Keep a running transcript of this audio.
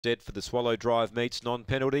Set for the Swallow Drive meets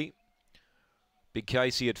non-penalty. Big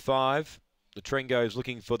Casey at 5. The Trengo's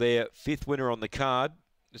looking for their 5th winner on the card.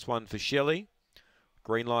 This one for Shelley.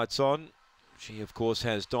 Green lights on. She, of course,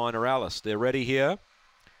 has Dinah Alice. They're ready here.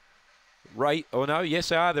 Oh no, yes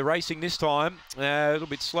they are. They're racing this time. A little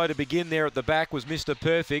bit slow to begin there at the back was Mr.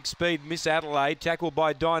 Perfect. Speed Miss Adelaide, tackled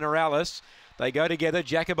by Dinah Alice. They go together.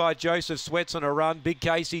 Jacobite Joseph sweats on a run. Big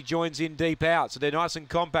Casey joins in deep out. So they're nice and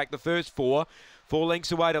compact, the first 4. 4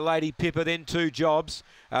 lengths away to Lady Pippa, then 2 jobs.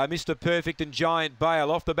 Mr. Perfect and Giant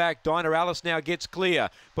Bale. Off the back, Dinah Alice now gets clear.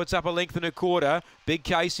 Puts up a length and a quarter. Big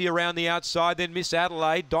Casey around the outside, then Miss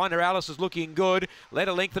Adelaide. Dinah Alice is looking good. Led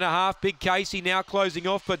a length and a half. Big Casey now closing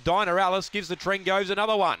off, but Dinah Alice gives the Trengos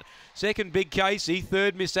another one. Second, Big Casey.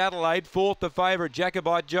 Third, Miss Adelaide. Fourth, the favourite,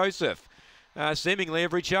 Jacobite Joseph. Seemingly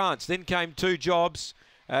every chance. Then came 2 jobs.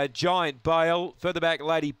 Giant Bale. Further back,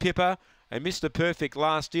 Lady Pippa. And Mr. Perfect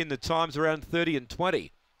last in. The time's around 30 and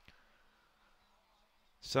 20.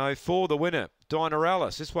 So for the winner, Dinah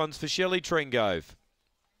Alice. This one's for Shelley Trengove.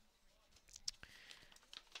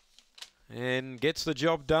 And gets the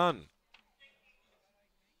job done.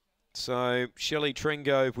 So Shelley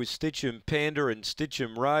Trengove with Stitchem Panda and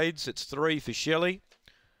Stitchem Raids. It's 3 for Shelley.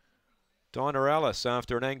 Dinah Alice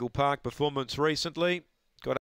after an Angle Park performance recently.